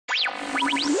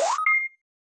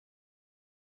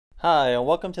Hi, and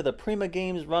welcome to the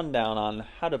Primagames rundown on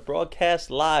how to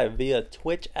broadcast live via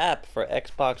Twitch app for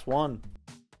Xbox One.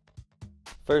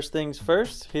 First things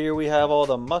first, here we have all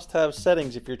the must-have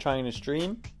settings if you're trying to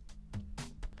stream.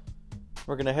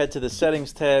 We're going to head to the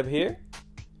settings tab here,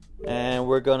 and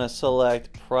we're going to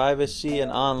select privacy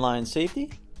and online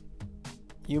safety.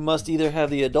 You must either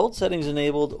have the adult settings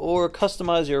enabled or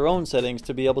customize your own settings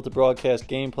to be able to broadcast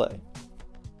gameplay.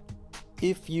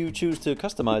 If you choose to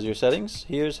customize your settings,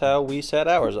 here's how we set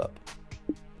ours up.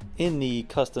 In the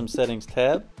Custom Settings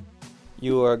tab,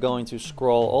 you are going to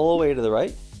scroll all the way to the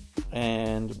right,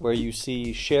 and where you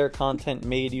see Share Content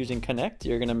Made Using Connect,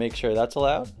 you're going to make sure that's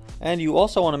allowed. And you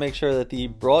also want to make sure that the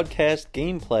Broadcast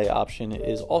Gameplay option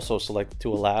is also selected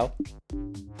to allow.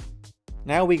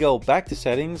 Now we go back to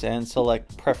Settings and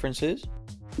select Preferences.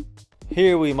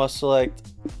 Here we must select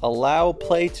Allow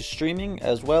Play to Streaming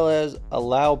as well as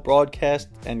Allow Broadcast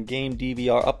and Game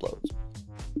DVR Uploads.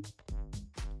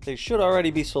 They should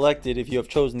already be selected if you have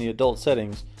chosen the adult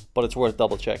settings, but it's worth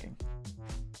double checking.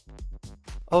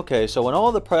 Okay, so when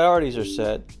all the priorities are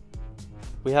set,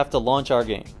 we have to launch our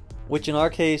game, which in our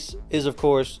case is of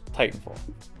course Titanfall.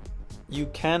 You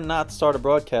cannot start a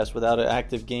broadcast without an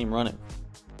active game running.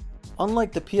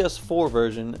 Unlike the PS4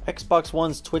 version, Xbox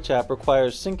One's Twitch app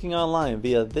requires syncing online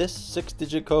via this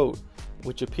 6-digit code,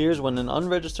 which appears when an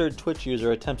unregistered Twitch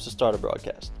user attempts to start a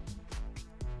broadcast.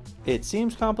 It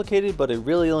seems complicated, but it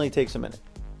really only takes a minute.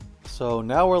 So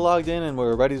now we're logged in and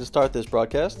we're ready to start this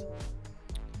broadcast.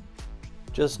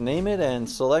 Just name it and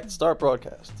select Start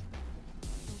Broadcast.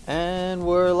 And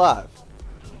we're live.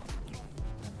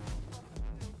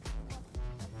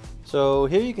 So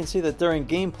here you can see that during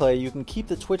gameplay you can keep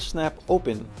the Twitch snap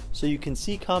open so you can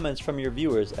see comments from your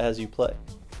viewers as you play.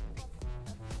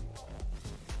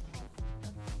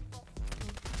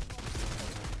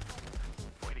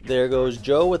 There goes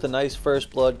Joe with a nice first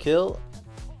blood kill.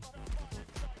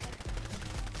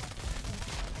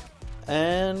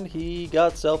 And he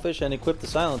got selfish and equipped the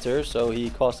silencer, so he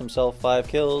cost himself 5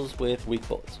 kills with weak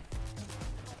bullets.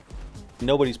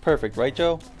 Nobody's perfect, right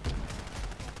Joe?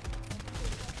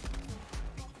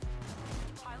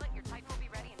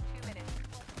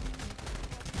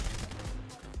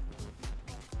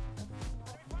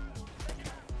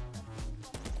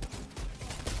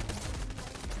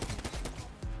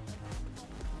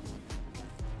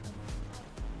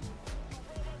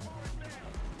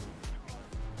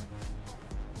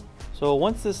 So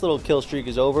once this little kill streak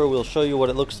is over, we'll show you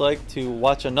what it looks like to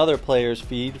watch another player's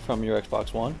feed from your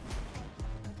Xbox One.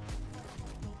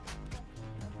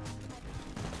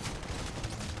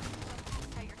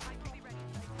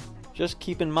 Just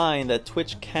keep in mind that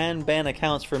Twitch can ban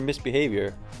accounts for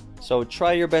misbehavior, so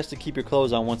try your best to keep your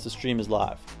clothes on once the stream is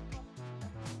live.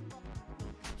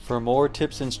 For more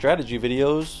tips and strategy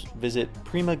videos, visit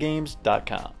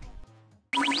primagames.com.